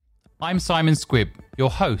I'm Simon Squibb, your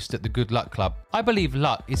host at the Good Luck Club. I believe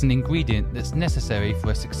luck is an ingredient that's necessary for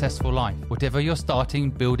a successful life. Whatever you're starting,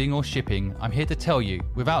 building or shipping, I'm here to tell you,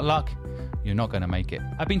 without luck, you're not going to make it.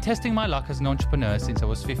 I've been testing my luck as an entrepreneur since I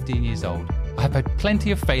was 15 years old. I've had plenty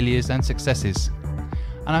of failures and successes.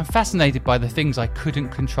 And I'm fascinated by the things I couldn't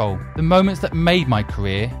control, the moments that made my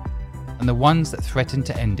career, and the ones that threatened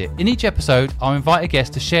to end it. In each episode, I'll invite a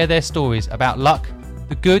guest to share their stories about luck,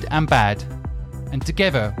 the good and bad, and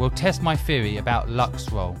together we'll test my theory about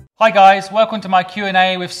luck's role. Hi guys, welcome to my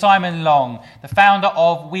Q&A with Simon Long, the founder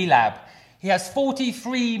of WeLab. He has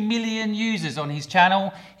 43 million users on his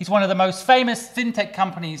channel. He's one of the most famous fintech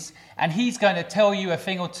companies, and he's going to tell you a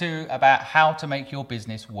thing or two about how to make your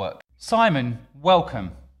business work. Simon,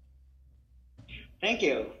 welcome. Thank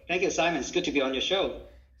you, Simon. It's good to be on your show.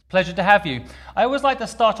 Pleasure to have you. I always like to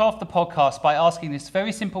start off the podcast by asking this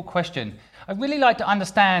very simple question. I'd really like to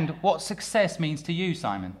understand what success means to you,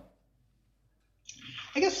 Simon.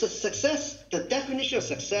 I guess the definition of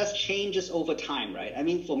success changes over time, right? I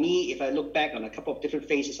mean, for me, if I look back on a couple of different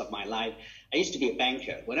phases of my life, I used to be a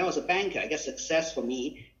banker. When I was a banker, I guess success for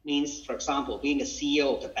me means, for example, being the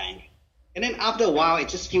CEO of the bank. And then after a while, it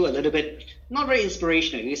just feels a little bit not very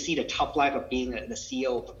inspirational. You see the tough life of being the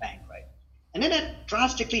CEO of the bank, right? And then that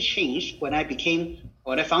drastically changed when I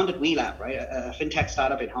founded WeLab, right, a fintech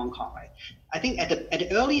startup in Hong Kong, right? I think at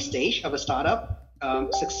the early stage of a startup,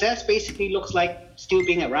 success basically looks like still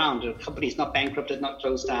being around. The company is not bankrupted, not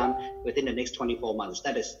closed down within the next 24 months.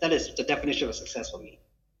 That is the definition of success for me.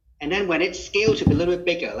 And then when it scaled to be a little bit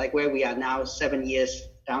bigger, like where we are now 7 years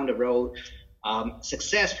down the road,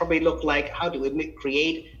 success probably looked like how do we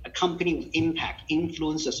create a company with impact,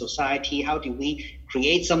 influence the society? How do we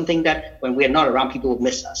create something that when we're not around, people will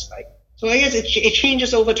miss us, right? So I guess it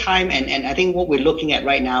changes over time, and I think what we're looking at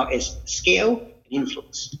right now is scale and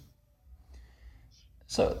influence.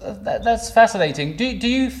 So that's fascinating. Do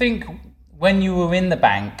you think when you were in the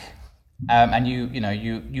bank, and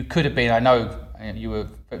you could have been, I know you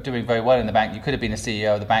were doing very well in the bank, you could have been a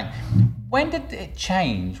CEO of the bank. When did it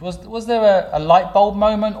change? Was there a light bulb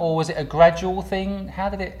moment, or was it a gradual thing?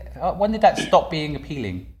 When did that stop being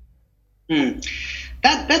appealing?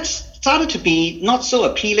 That started to be not so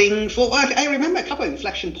appealing. I remember a couple of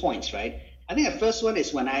inflection points, right? I think the first one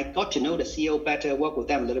is when I got to know the CEO better, work with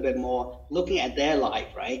them a little bit more, looking at their life,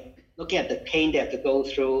 right? Looking at the pain they have to go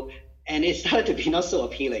through, and it started to be not so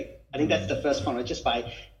appealing. I think that's the first point, right?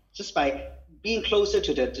 Just by being closer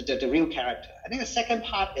to the real character. I think the second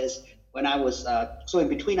part is when I was so in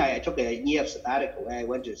between, I took a year of sabbatical where I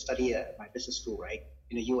went to study at my business school, right,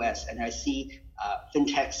 in the US, and I see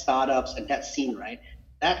fintech startups and that scene, right?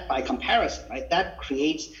 That by comparison, right, that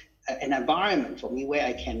creates an environment for me where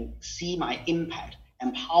I can see my impact,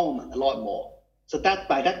 empowerment a lot more. So that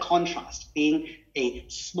by that contrast, being a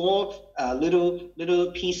small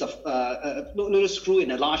little piece of little screw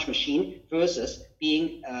in a large machine versus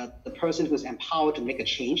being the person who's empowered to make a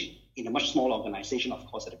change in a much smaller organization, of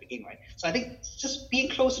course, at the beginning, right? So I think just being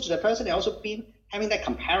closer to the person and also having that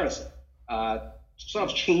comparison sort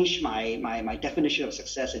of changed my definition of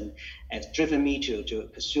success and has driven me to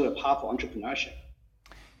pursue a path for entrepreneurship.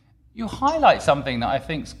 You highlight something that I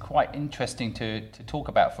think is quite interesting to talk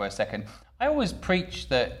about for a second. I always preach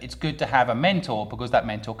that it's good to have a mentor because that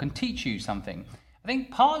mentor can teach you something. I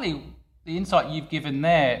think partly the insight you've given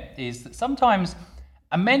there is that sometimes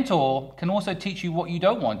a mentor can also teach you what you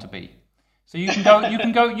don't want to be. So you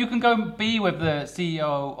can go be with the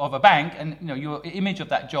CEO of a bank, and your image of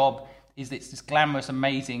that job is it's this glamorous,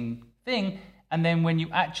 amazing thing. And then when you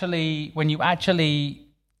actually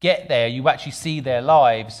get there, you actually see their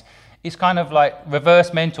lives. It's kind of like reverse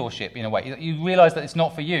mentorship in a way. You realize that it's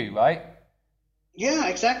not for you, right? Yeah,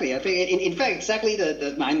 exactly. I think, in fact, exactly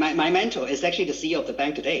my mentor is actually the CEO of the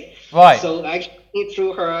bank today. Right. So I actually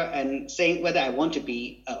through her and saying whether I want to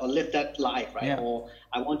be or live that life, right? Yeah. Or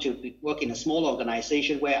I want to work in a small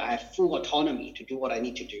organization where I have full autonomy to do what I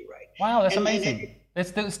need to do, right? Wow, that's amazing.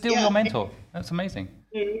 It's still your mentor. That's amazing.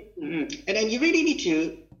 Mm-hmm. And then you really need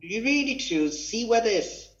to see whether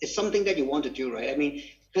it's something that you want to do, right? I mean,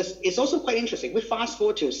 because it's also quite interesting. We fast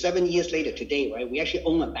forward to 7 years later today, right? We actually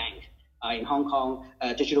own a bank in Hong Kong,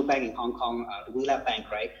 digital bank in Hong Kong, the WeLab Bank,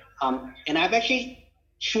 right? And I've actually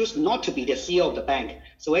choose not to be the CEO of the bank.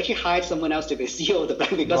 So I actually hired someone else to be CEO of the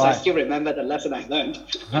bank because right. I still remember the lesson I learned.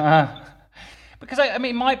 Because I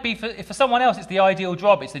mean, it might be for someone else, it's the ideal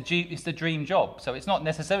job. It's the dream job. So it's not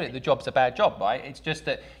necessarily that the job's a bad job, right? It's just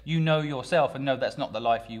that you know yourself and know that's not the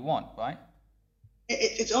life you want, right?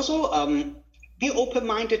 It's also be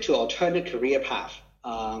open-minded to alternate career path.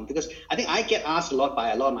 Because I think I get asked a lot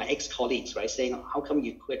by a lot of my ex-colleagues, right, saying, how come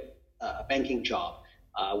you quit a banking job?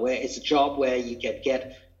 where it's a job where you can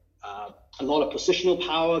get a lot of positional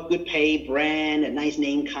power, good pay, brand, a nice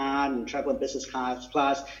name card, and travel and business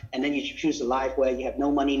class. And then you choose a life where you have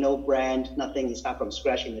no money, no brand, nothing. You start from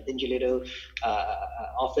scratch in a dingy little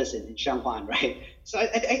office in Shanghai, right? So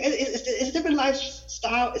it's a different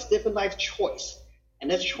lifestyle, it's a different life choice. And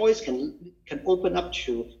that choice can open up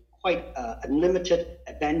to quite unlimited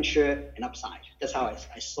adventure and upside. That's how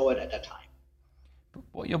I saw it at that time.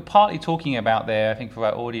 What you're partly talking about there, I think, for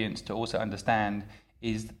our audience to also understand,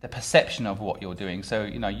 is the perception of what you're doing. So,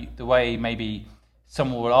 the way maybe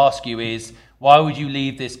someone will ask you is, why would you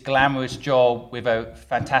leave this glamorous job with a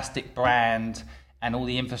fantastic brand and all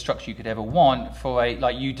the infrastructure you could ever want for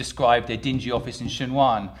like you described, a dingy office in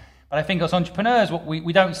Shenyang? But I think as entrepreneurs,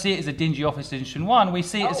 we don't see it as a dingy office in Shenyang. We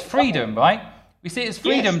see it as freedom, right? We see it as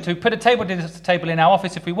freedom to put a table in our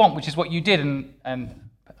office if we want, which is what you did, and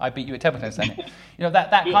I beat you at table tennis, then. That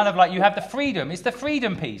kind of like, you have the freedom. It's the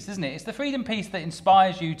freedom piece, isn't it? It's the freedom piece that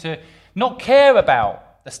inspires you to not care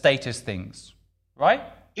about the status things, right?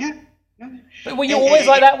 Yeah. But were you always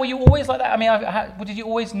like that? I mean, did you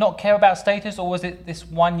always not care about status, or was it this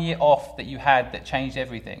 1 year off that you had that changed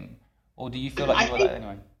everything? Or do you feel like you were like that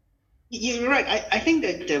anyway? You're right. I think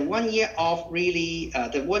that the 1 year off really,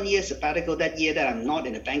 the 1 year sabbatical that year that I'm not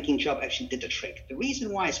in a banking job actually did the trick. The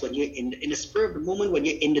reason why is when you're in the spur of the moment, when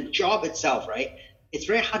you're in the job itself, right, it's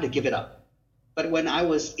very hard to give it up. But when I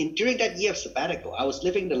was during that year of sabbatical, I was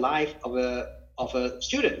living the life of a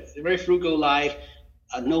student, a very frugal life,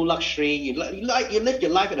 no luxury. You live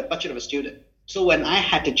your life at the budget of a student. So when I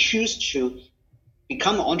had to choose to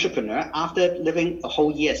become an entrepreneur after living a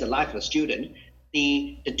whole year as a life of a student,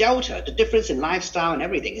 the delta, the difference in lifestyle and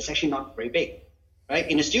everything is actually not very big, right?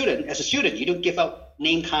 As a student, you don't give out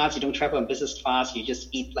name cards, you don't travel in business class, you just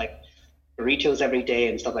eat like burritos every day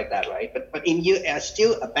and stuff like that, right? But in you as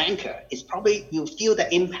still a banker, it's probably, you feel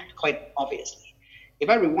the impact quite obviously. If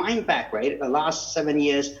I rewind back, right, the last 7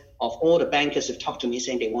 years of all the bankers who've talked to me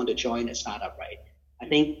saying they want to join a startup, right? I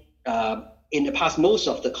think in the past, most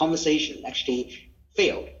of the conversation actually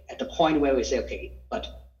failed at the point where we say, okay,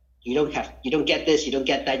 but you don't get this, you don't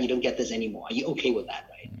get that, you don't get this anymore. Are you okay with that,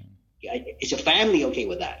 right? Is your family okay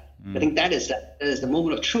with that? I think that is the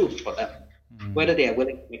moment of truth for them, whether they are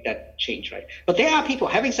willing to make that change, right? But there are people,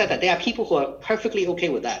 having said that, there are people who are perfectly okay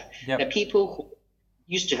with that. Yep. There are people who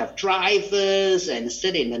used to have drivers and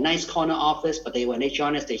sit in a nice corner office, but when they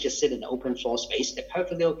join us, they just sit in an open floor space. They're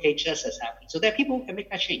perfectly okay, just as happy. So there are people who can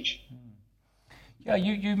make that change. Yeah,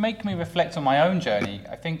 you make me reflect on my own journey.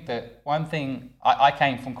 I think that one thing, I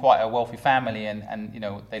came from quite a wealthy family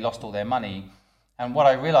and they lost all their money. And what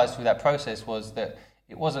I realized through that process was that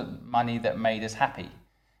it wasn't money that made us happy.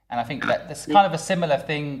 And I think that that's kind of a similar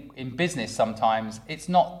thing in business sometimes. It's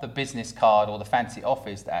not the business card or the fancy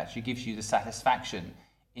office that actually gives you the satisfaction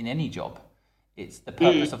in any job. It's the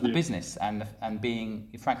purpose of the business and being,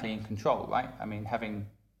 frankly, in control, right? I mean, having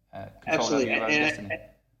control over your own destiny.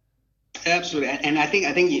 Absolutely, and I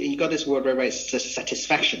think you got this word right,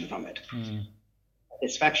 satisfaction from it.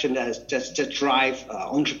 Satisfaction that is just to drive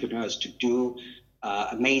entrepreneurs to do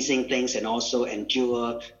amazing things and also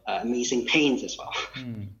endure amazing pains as well.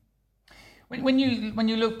 When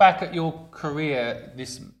you look back at your career,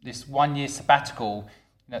 this 1 year sabbatical,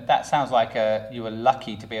 that sounds like you were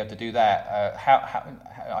lucky to be able to do that.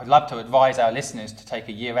 I'd love to advise our listeners to take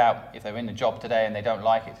a year out if they're in a job today and they don't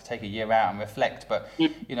like it, to take a year out and reflect. But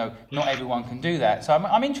not everyone can do that. So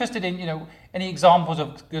I'm interested in any examples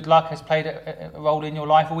of good luck has played a role in your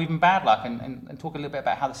life, or even bad luck, and talk a little bit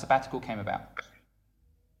about how the sabbatical came about.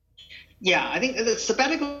 Yeah, I think the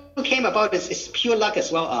sabbatical came about is pure luck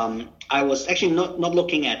as well. I was actually not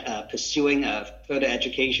looking at pursuing further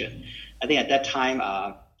education. I think at that time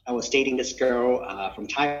I was dating this girl from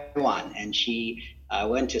Taiwan, and she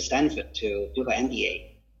went to Stanford to do her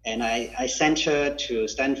MBA. And I sent her to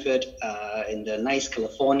Stanford in the nice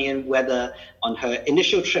Californian weather on her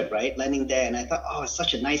initial trip, right, landing there. And I thought, oh, it's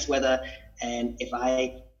such a nice weather. And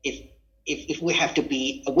if we have to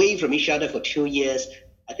be away from each other for 2 years,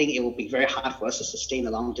 I think it will be very hard for us to sustain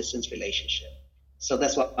a long distance relationship. So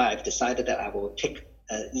that's why I've decided that I will take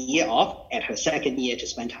a year off at her second year to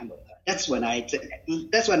spend time with her. That's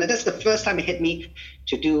the first time it hit me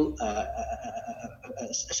to do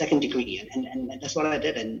a second degree, and that's what I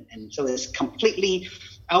did. And so it's completely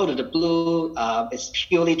out of the blue. It's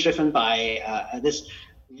purely driven by this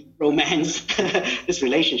romance, this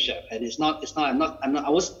relationship, and I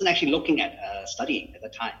wasn't actually looking at studying at the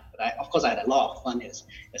time, but of course I had a lot of fun. It's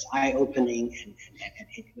eye-opening, and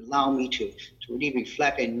it allowed me to really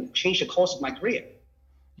reflect and change the course of my career.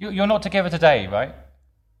 You're not together today, right?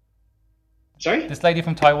 Sorry? This lady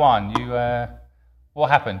from Taiwan, What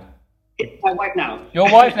happened? It's my wife now.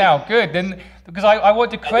 Your wife now, good. Then because I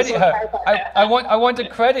want to credit her. I want to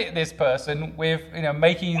credit this person with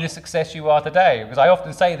making you the success you are today. Because I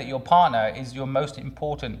often say that your partner is your most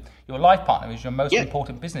important, your life partner is your most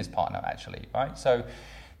important business partner, actually, right? So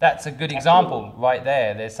that's a good example right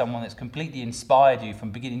there. There's someone that's completely inspired you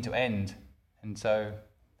from beginning to end, and so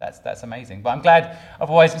that's amazing. But I'm glad,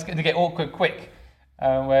 otherwise it's going to get awkward quick.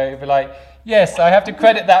 Where you'd be like, yes, I have to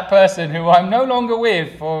credit that person who I'm no longer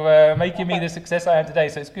with for making me the success I am today.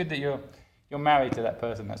 So it's good that you're married to that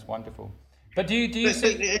person. That's wonderful. But do you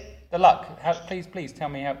see the luck? Please tell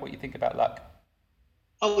me what you think about luck.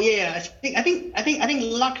 Oh yeah, I think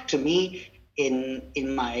luck to me in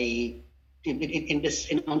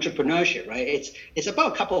entrepreneurship, right? It's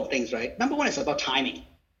about a couple of things, right? Number one is about timing.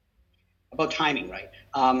 Right?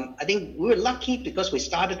 I think we were lucky because we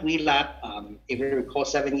started WeLab, if you recall,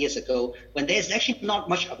 7 years ago, when there's actually not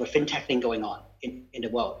much of a fintech thing going on in the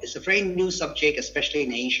world. It's a very new subject, especially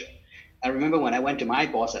in Asia. I remember when I went to my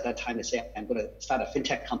boss at that time to say, I'm going to start a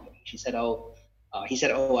fintech company. He said, I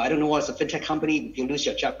don't know what's a fintech company. If you lose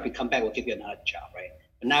your job, you come back, we'll give you another job, right?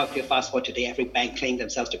 But now if you fast forward today, every bank claims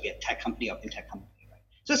themselves to be a tech company or fintech company, right?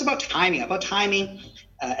 So it's about timing at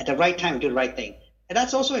the right time, do the right thing. And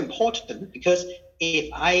that's also important because if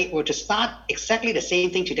I were to start exactly the same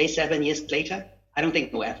thing today, 7 years later, I don't think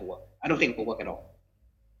it will ever work. I don't think it will work at all.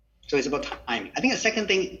 So it's about timing. I think the second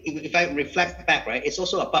thing, if I reflect back, right, it's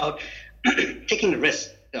also about taking a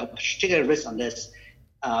risk on this,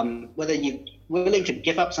 whether you're willing to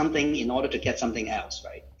give up something in order to get something else,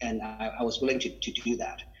 right? And I was willing to do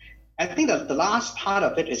that. I think that the last part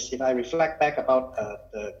of it is, if I reflect back about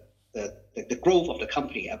the growth of the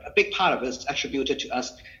company, a big part of it is attributed to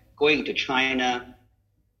us going to China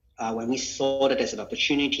when we saw that there's an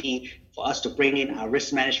opportunity for us to bring in our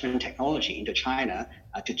risk management technology into China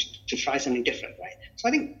to try something different, right? So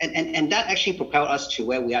I think, and that actually propelled us to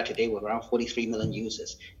where we are today with around 43 million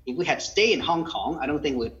users. If we had stayed in Hong Kong, I don't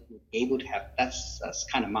think we'd be able to have that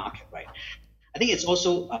kind of market, right? I think it's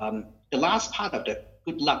also the last part of the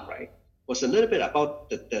good luck, right, was a little bit about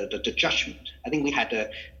the judgment. I think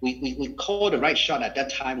we called the right shot at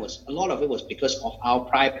that time. A lot of it was because of our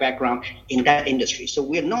prior background in that industry. So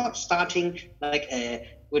we're not starting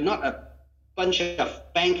we're not a bunch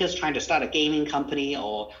of bankers trying to start a gaming company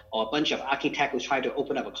or a bunch of architects who try to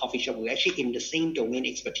open up a coffee shop. We're actually in the same domain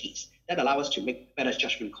expertise that allow us to make better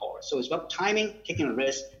judgment calls. So it's about timing, taking a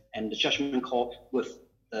risk, and the judgment call with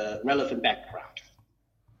the relevant background.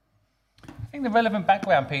 I think the relevant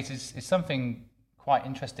background piece is something quite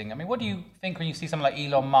interesting. I mean, what do you think when you see someone like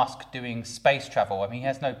Elon Musk doing space travel? I mean, he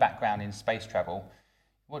has no background in space travel.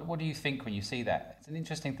 What do you think when you see that? It's an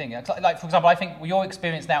interesting thing. Like, for example, I think your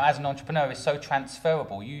experience now as an entrepreneur is so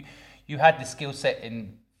transferable. You had the skill set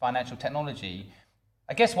in financial technology.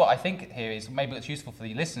 I guess what I think here is, maybe what's useful for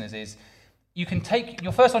the listeners, is you can take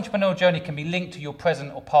your first entrepreneurial journey can be linked to your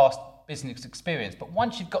present or past business experience. But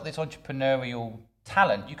once you've got this entrepreneurial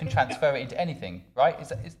talent, you can transfer it into anything, right?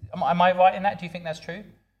 Am I right in that? Do you think that's true?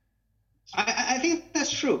 I think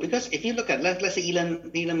that's true, because if you look at, let's say,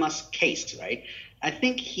 Elon Musk's case, right? I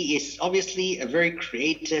think he is obviously a very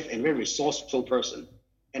creative and very resourceful person.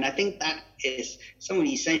 And I think that is some of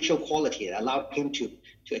the essential qualities that allow him to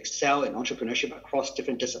excel in entrepreneurship across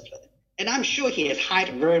different disciplines. And I'm sure he has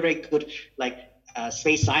hired very, very good,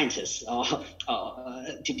 space scientists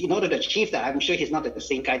in order to achieve that. I'm sure he's not the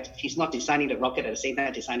same guy. He's not designing the rocket at the same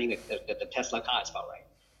time designing the Tesla car as well, right?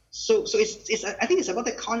 So it's I think it's about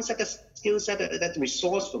the concept, the skill set, that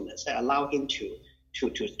resourcefulness that allow him to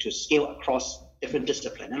scale across different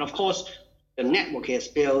disciplines. And of course, the network he has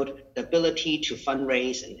built, the ability to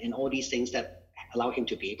fundraise, and all these things that allow him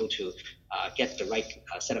to be able to get the right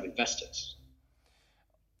set of investors.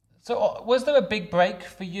 So was there a big break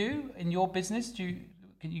for you in your business?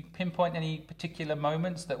 Can you pinpoint any particular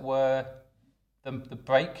moments that were the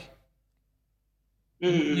break?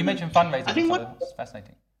 Mm-hmm. You mentioned fundraising. I think that's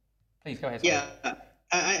fascinating. Please go ahead. Yeah,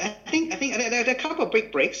 I think there are a couple of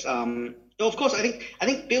big breaks. Of course, I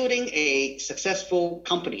think building a successful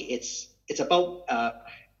company, it's about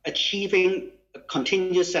achieving a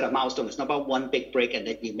continuous set of milestones. It's not about one big break and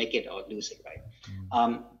then you make it or lose it, right?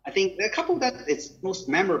 I think there are a couple that is most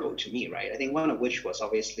memorable to me, right? I think one of which was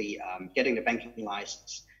obviously getting the banking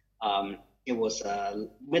license. It was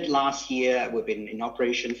mid last year. We've been in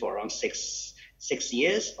operation for around six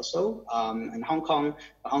years or so. In Hong Kong,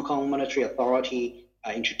 the Hong Kong Monetary Authority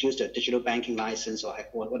introduced a digital banking license, or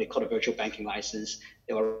what they call a virtual banking license.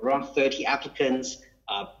 There were around 30 applicants,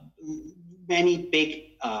 many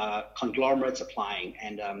big conglomerates applying,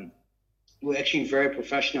 and we're actually very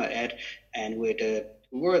professional at it. And with the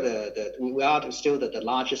we are still the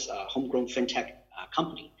largest homegrown fintech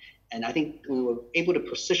company, and I think we were able to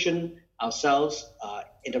position ourselves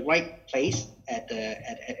in the right place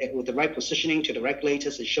with the right positioning to the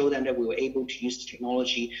regulators and show them that we were able to use the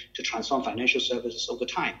technology to transform financial services over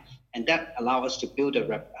time, and that allowed us to build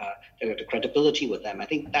the credibility with them. I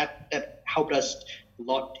think that helped us a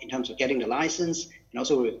lot in terms of getting the license, and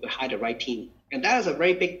also we hired the right team. And that is a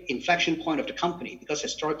very big inflection point of the company, because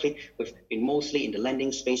historically we've been mostly in the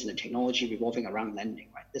lending space and the technology revolving around lending,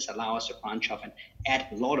 right? This allows us to branch off and add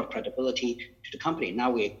a lot of credibility to the company. Now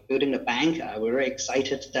we're building the bank. We're very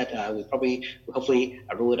excited that we'll hopefully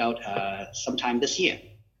roll it out sometime this year.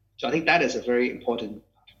 So I think that is a very important.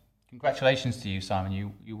 Congratulations to you, Simon.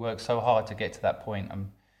 You worked so hard to get to that point.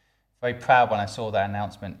 I'm very proud when I saw that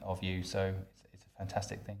announcement of you. So it's a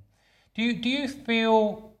fantastic thing. Do you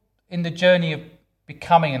feel in the journey of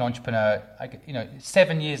becoming an entrepreneur,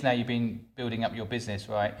 7 years now you've been building up your business,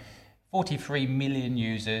 right? 43 million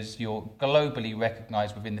users, you're globally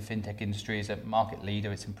recognized within the fintech industry as a market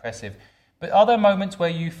leader. It's impressive. But are there moments where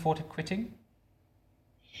you thought of quitting?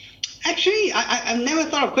 Actually, I've never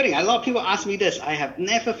thought of quitting. A lot of people ask me this. I have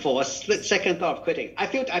never for a split second thought of quitting. I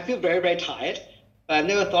feel very, very tired, but I've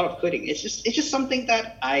never thought of quitting. It's just something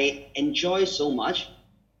that I enjoy so much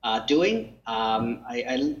doing.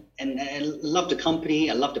 I love the company.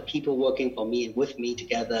 I love the people working for me and with me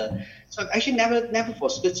together. So I've actually never for a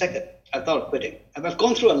split second I thought of quitting. I've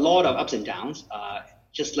gone through a lot of ups and downs,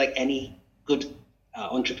 just like any good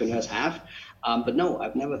entrepreneurs have. But no,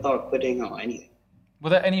 I've never thought of quitting or anything. Were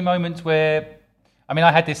there any moments where,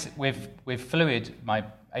 I had this with Fluid, my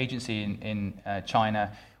agency in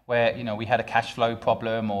China, where we had a cash flow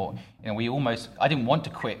problem, or I didn't want to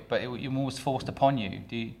quit, but it was forced upon you.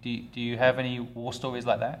 Do you have any war stories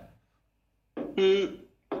like that?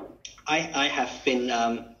 I have been.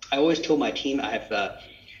 I always told my team I have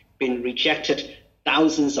been rejected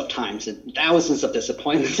thousands of times and thousands of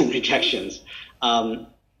disappointments and rejections.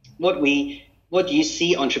 What you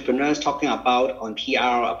see entrepreneurs talking about on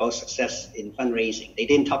PR about success in fundraising, they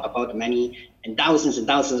didn't talk about the many and thousands of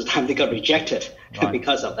times they got rejected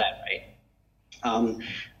because of that, right?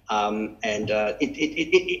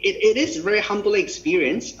 It is a very humbling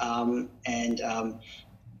experience. I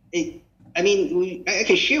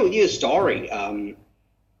can share with you a story.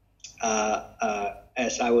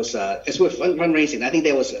 As with fundraising, I think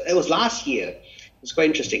it was last year. It was quite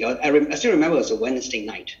interesting. I still remember it was a Wednesday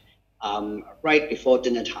night. Right before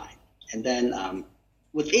dinner time. And then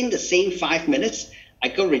within the same 5 minutes, I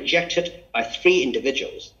got rejected by 3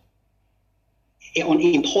 individuals on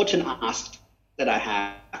important asks that I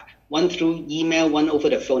had. One through email, one over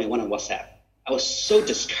the phone, and one on WhatsApp. I was so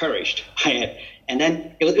discouraged by it. And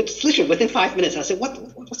then it was literally within 5 minutes. I said,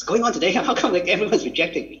 what's going on today? How come everyone's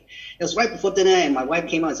rejecting me? It was right before dinner, and my wife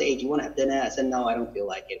came out and said, hey, do you want to have dinner? I said, no, I don't feel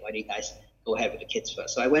like it. Why don't you guys go ahead with the kids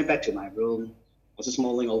first? So I went back to my room. I was just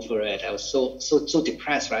mulling over it. I was so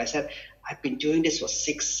depressed, right? I said, I've been doing this for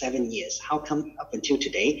 6-7 years. How come up until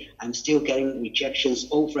today, I'm still getting rejections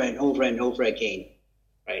over and over and over again,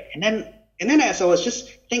 right? And then as I was just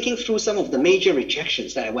thinking through some of the major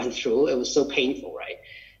rejections that I went through, it was so painful, right?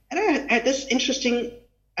 And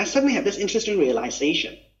I suddenly had this interesting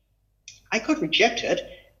realization. I got rejected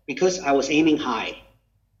because I was aiming high.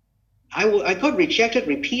 I got rejected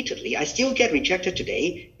repeatedly. I still get rejected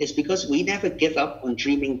today. It's because we never give up on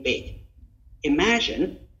dreaming big.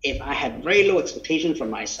 Imagine if I had very low expectations from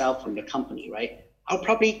myself, from the company, right? I'll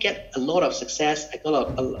probably get a lot of success.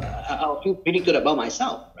 I'll feel pretty good about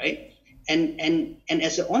myself, right? And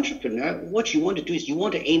as an entrepreneur, what you want to do is you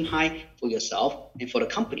want to aim high for yourself and for the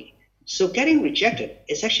company. So getting rejected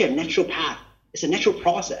is actually a natural path. It's a natural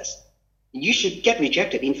process. You should get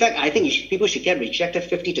rejected. In fact, I think people should get rejected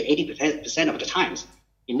 50 to 80% of the times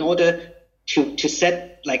in order to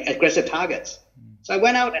set like aggressive targets. So I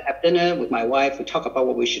went out and had dinner with my wife. We talked about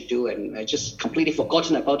what we should do, and I just completely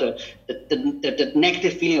forgotten about the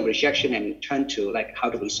negative feeling of rejection and turned to like, how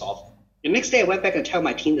do we solve it? The next day I went back and told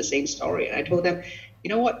my team the same story, and I told them, you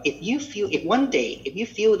know what, if one day you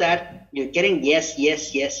feel that you're getting yes,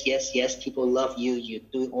 people love you, you're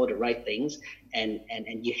doing all the right things, and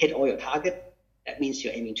you hit all your target, that means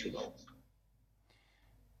you're aiming too low.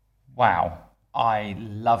 Wow, I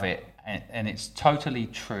love it, and it's totally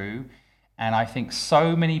true. And I think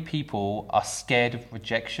so many people are scared of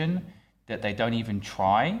rejection that they don't even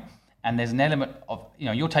try. And there's an element of,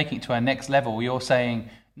 you're taking it to a next level. You're saying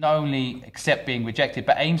not only accept being rejected,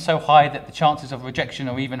 but aim so high that the chances of rejection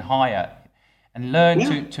are even higher. And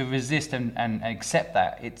learn to resist and accept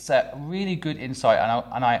that. It's a really good insight.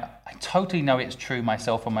 And I totally know it's true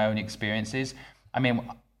myself from my own experiences. I mean,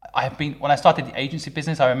 when I started the agency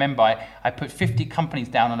business, I remember I put 50 companies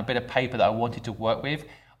down on a bit of paper that I wanted to work with.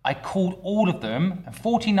 I called all of them, and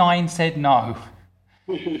 49 said no.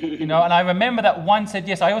 You know, and I remember that one said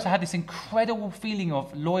yes. I also had this incredible feeling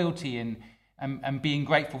of loyalty and being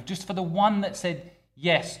grateful just for the one that said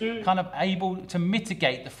yes, kind of able to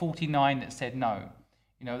mitigate the 49 that said no.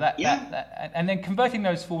 You know, that, and then converting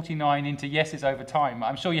those 49 into yeses over time.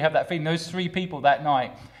 I'm sure you have that feeling. Those 3 people that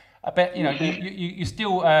night, I bet, you know, you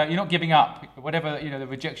still, you're not giving up. Whatever, you know, the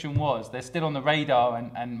rejection was, they're still on the radar,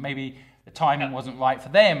 and maybe the timing wasn't right for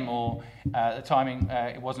them, or the timing,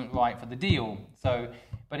 it wasn't right for the deal. So,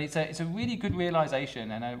 but it's a really good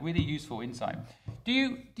realization and a really useful insight. Do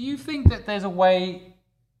you think that there's a way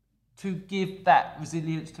to give that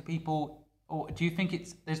resilience to people? Or do you think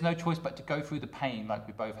there's no choice but to go through the pain like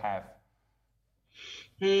we both have?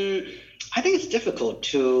 I think it's difficult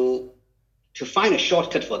to find a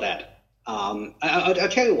shortcut for that. I'll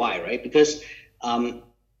tell you why, right? Because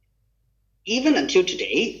even until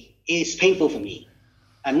today, it's painful for me.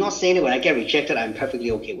 I'm not saying that when I get rejected, I'm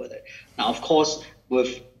perfectly okay with it. Now, of course,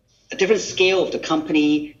 with a different scale of the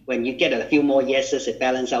company, when you get a few more yeses, it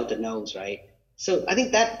balances out the no's, right? So I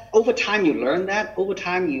think that over time you learn that. Over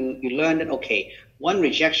time you learn that, okay, one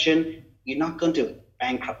rejection, you're not going to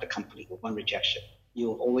bankrupt the company with one rejection.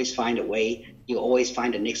 You'll always find a way. You'll always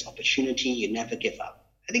find the next opportunity. You never give up.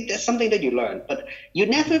 I think that's something that you learn. But you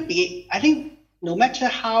never be, I think no matter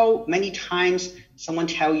how many times someone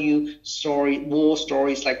tell you war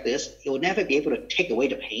stories like this, you'll never be able to take away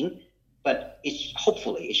the pain. But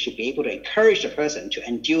hopefully it should be able to encourage the person to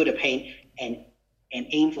endure the pain and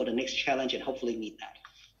aim for the next challenge and hopefully meet that.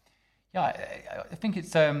 Yeah, I think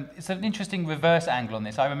it's an interesting reverse angle on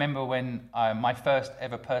this. I remember when my first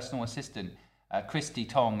ever personal assistant, Christy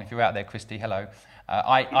Tong, if you're out there, Christy, hello.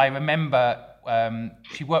 I remember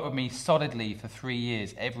she worked with me solidly for 3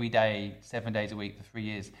 years, every day, 7 days a week for 3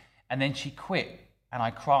 years. And then she quit and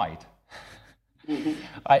I cried.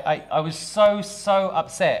 I was so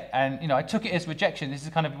upset, and you know, I took it as rejection. This is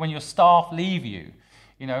kind of when your staff leave you.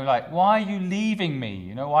 You know, like, why are you leaving me?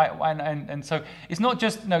 You know, why? And so it's not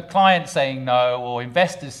just, you know, clients saying no or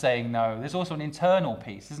investors saying no. There's also an internal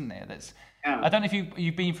piece, isn't there? I don't know if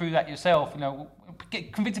you've been through that yourself. You know,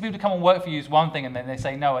 convincing people to come and work for you is one thing, and then they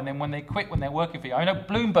say no, and then when they quit when they're working for you. I know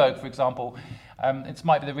Bloomberg, for example. It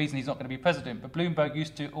might be the reason he's not going to be president, but Bloomberg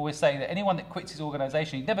used to always say that anyone that quits his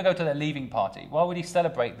organization, he'd never go to their leaving party. Why would he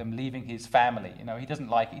celebrate them leaving his family? You know, he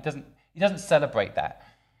doesn't celebrate that.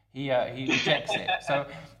 He rejects it. So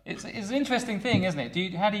it's an interesting thing, isn't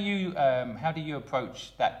it? How do you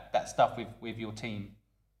approach that stuff with your team?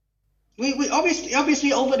 We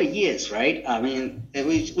obviously over the years, right? I mean,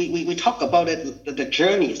 we talk about it. The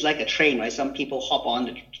journey is like a train, right? Some people hop on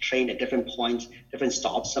the train at different points, different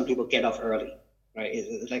stops. Some people get off early, right?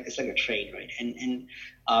 It's like a train, right? And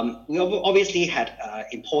we obviously had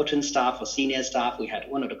important staff or senior staff. We had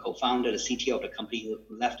one of the co-founders, the CTO of the company,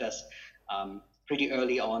 who left us pretty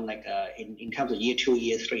early on, like in terms of year 2,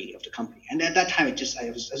 year 3 of the company. And at that time, I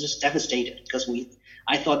was just devastated because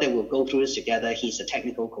I thought that we'll go through this together. He's a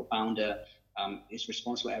technical co-founder, is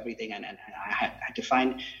responsible for everything, and I had to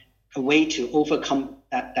find a way to overcome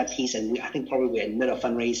that piece. And I think probably we're in the middle of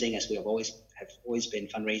fundraising, as we have always been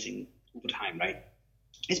fundraising over time, right?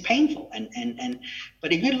 It's painful,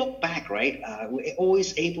 but if you look back, right, we're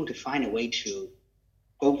always able to find a way to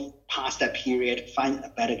go past that period, find a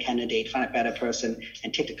better candidate, find a better person,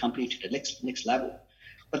 and take the company to the next level.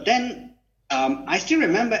 But then I still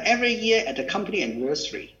remember every year at the company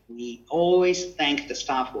anniversary, we always thank the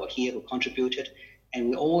staff who are here, who contributed, and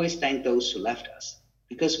we always thank those who left us.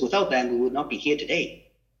 Because without them, we would not be here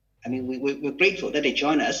today. I mean, we're grateful that they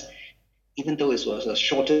joined us, even though it was a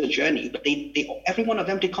shorter journey, but every one of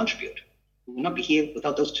them did contribute. We would not be here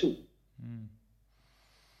without those two.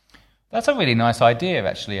 That's a really nice idea,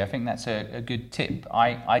 actually. I think that's a good tip.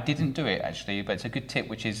 I didn't do it, actually, but it's a good tip,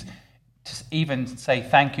 which is to even say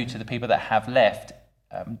thank you to the people that have left,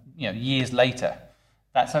 years later.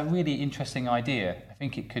 That's a really interesting idea. I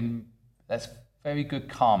think that's very good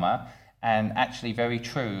karma and actually very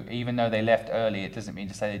true. Even though they left early, it doesn't mean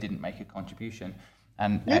to say they didn't make a contribution.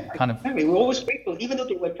 And we were always grateful, even though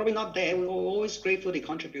they were probably not there. We were always grateful they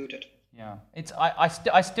contributed. Yeah,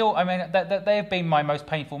 I mean, that they have been my most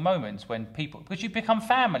painful moments when people, because you become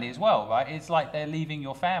family as well, right? It's like they're leaving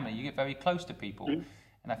your family. You get very close to people,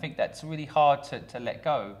 and I think that's really hard to let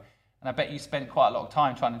go. And I bet you spent quite a lot of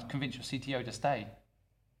time trying to convince your CTO to stay.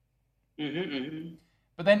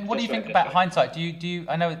 But then, what do you think about hindsight? Do you?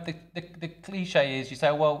 I know the cliche is you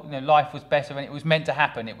say, well, life was better and it was meant to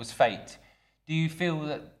happen. It was fate. Do you feel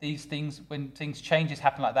that these things, when things changes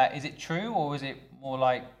happen like that, is it true, or is it more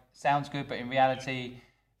like sounds good, but in reality,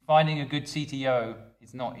 finding a good CTO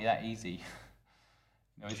is not that easy?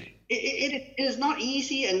 Is it? It is not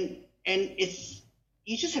easy, and it's,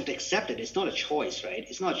 you just have to accept it. It's not a choice, right?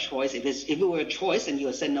 It's not a choice. If it were a choice, then you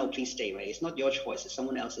would say no, please stay, right? It's not your choice. It's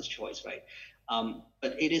someone else's choice, right?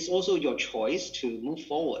 But it is also your choice to move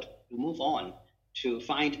forward, to move on, to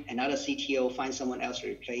find another CTO, find someone else to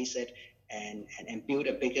replace it, and build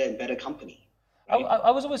a bigger and better company. Right?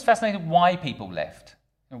 I was always fascinated why people left.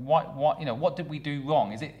 What did we do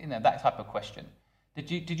wrong? Is it that type of question?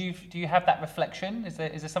 Do you have that reflection? Is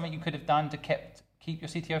there something you could have done to keep your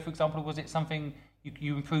CTO, for example? Was it something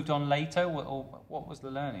you improved on later, or what was the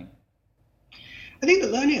learning? I think the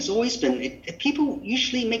learning has always been people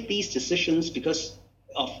usually make these decisions because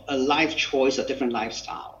of a life choice or different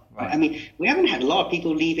lifestyle. Right. I mean, we haven't had a lot of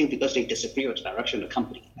people leaving because they disagree with the direction of the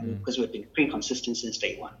company, because we've been pretty consistent since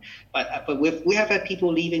day one. But we have had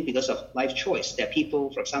people leaving because of life choice. There are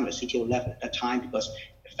people, for example, the CTO left at that time because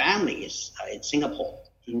the family is in Singapore.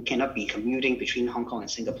 You cannot be commuting between Hong Kong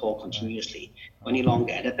and Singapore continuously any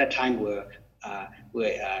longer. And at that time, we're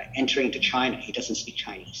entering into China. He doesn't speak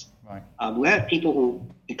Chinese. Right. We have people who,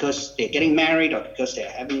 because they're getting married, or because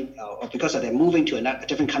they're having, or because they're moving to a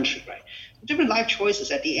different country, right? Different life choices.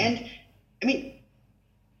 At the end, I mean,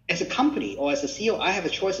 as a company or as a CEO, I have a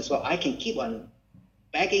choice as well. I can keep on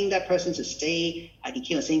begging that person to stay. I can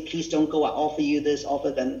keep on saying, please don't go. I offer you this, offer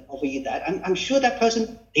you that. I'm sure that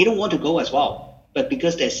person, they don't want to go as well. But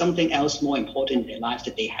because there's something else more important in their lives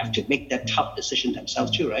that they have to make that tough decision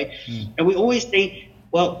themselves too, right? And we always think,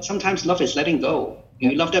 well, sometimes love is letting go.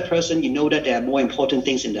 You love that person, you know that there are more important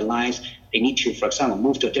things in their lives. They need to, for example,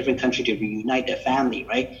 move to a different country to reunite their family,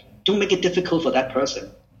 right? Don't make it difficult for that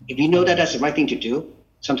person. If you know that that's the right thing to do,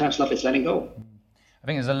 sometimes love is letting go. I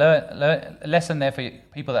think there's a lesson there for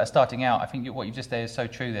people that are starting out. I think what you just said is so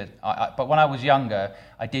true. But when I was younger,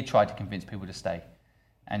 I did try to convince people to stay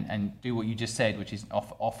and do what you just said, which is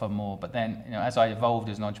offer more. But then, as I evolved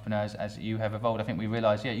as an entrepreneur, as you have evolved, I think we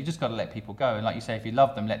realised, you just got to let people go. And like you say, if you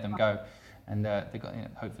love them, let them go. And they got,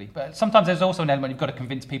 hopefully. But sometimes there's also an element you've got to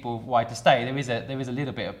convince people why to stay. There is a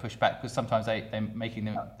little bit of pushback because sometimes they're making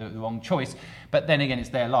the wrong choice. But then again, it's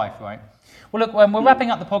their life, right? Well, look, when we're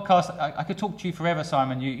wrapping up the podcast, I could talk to you forever,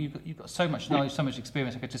 Simon. You've got so much knowledge, so much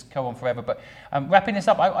experience. I could just go on forever. But wrapping this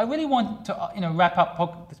up, I really want to wrap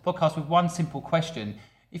up this podcast with one simple question.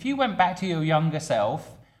 If you went back to your younger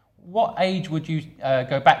self, what age would you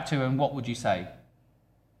go back to, and what would you say?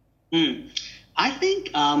 I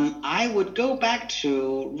think I would go back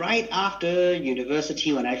to right after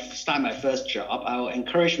university when I start my first job. I will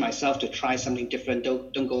encourage myself to try something different.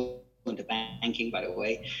 Don't go into banking, by the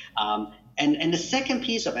way. And the second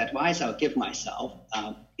piece of advice I would give myself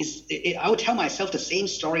is I would tell myself the same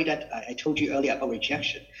story that I told you earlier about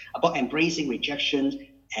rejection, about embracing rejection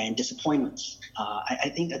and disappointments. I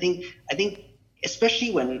think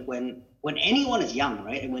especially when anyone is young,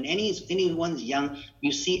 right? And when anyone's young,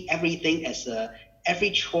 you see everything as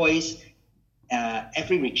every choice,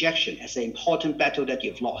 every rejection as an important battle that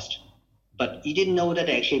you've lost. But you didn't know that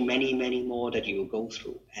there are actually many, many more that you will go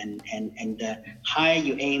through. And the higher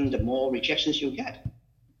you aim, the more rejections you'll get.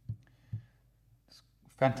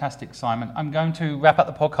 Fantastic, Simon. I'm going to wrap up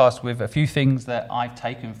the podcast with a few things that I've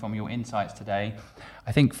taken from your insights today.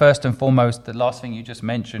 I think first and foremost, the last thing you just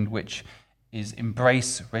mentioned, which is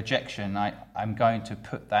embrace rejection. I'm going to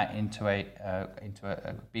put that into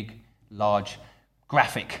a big, large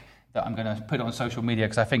graphic that I'm going to put on social media,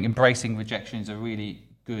 because I think embracing rejection is a really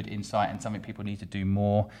good insight and something people need to do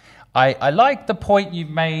more. I like the point you've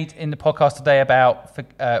made in the podcast today about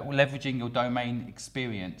leveraging your domain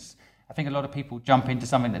experience. I think a lot of people jump into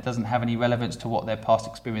something that doesn't have any relevance to what their past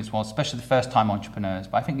experience was, especially the first-time entrepreneurs.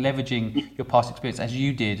 But I think leveraging your past experience, as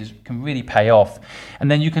you did, can really pay off.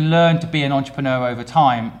 And then you can learn to be an entrepreneur over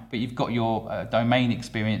time, but you've got your domain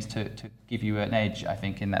experience to give you an edge, I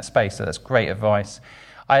think, in that space. So that's great advice.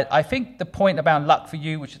 I think the point about luck for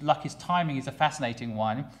you, which luck is timing, is a fascinating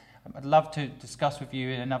one. I'd love to discuss with you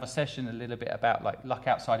in another session a little bit about like luck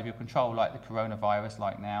outside of your control, like the coronavirus,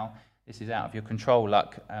 like now. This is out of your control,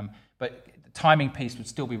 luck. But the timing piece would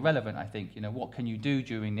still be relevant, I think. What can you do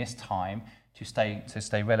during this time to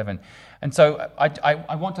stay relevant? And so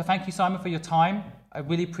I want to thank you, Simon, for your time. I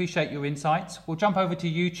really appreciate your insights. We'll jump over to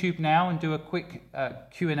YouTube now and do a quick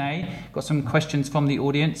Q&A. Got some questions from the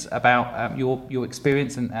audience about your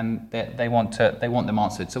experience, and they want them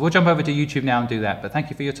answered. So we'll jump over to YouTube now and do that. But thank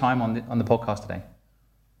you for your time on the podcast today.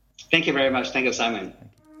 Thank you very much. Thank you, Simon.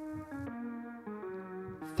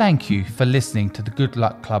 Thank you for listening to the Good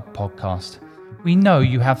Luck Club podcast. We know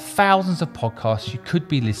you have thousands of podcasts you could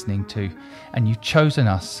be listening to, and you've chosen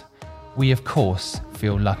us. We, of course,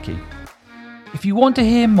 feel lucky. If you want to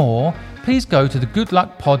hear more, please go to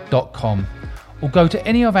thegoodluckpod.com or go to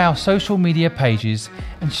any of our social media pages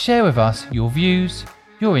and share with us your views,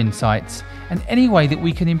 your insights, and any way that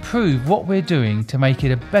we can improve what we're doing to make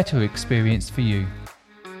it a better experience for you.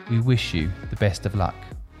 We wish you the best of luck.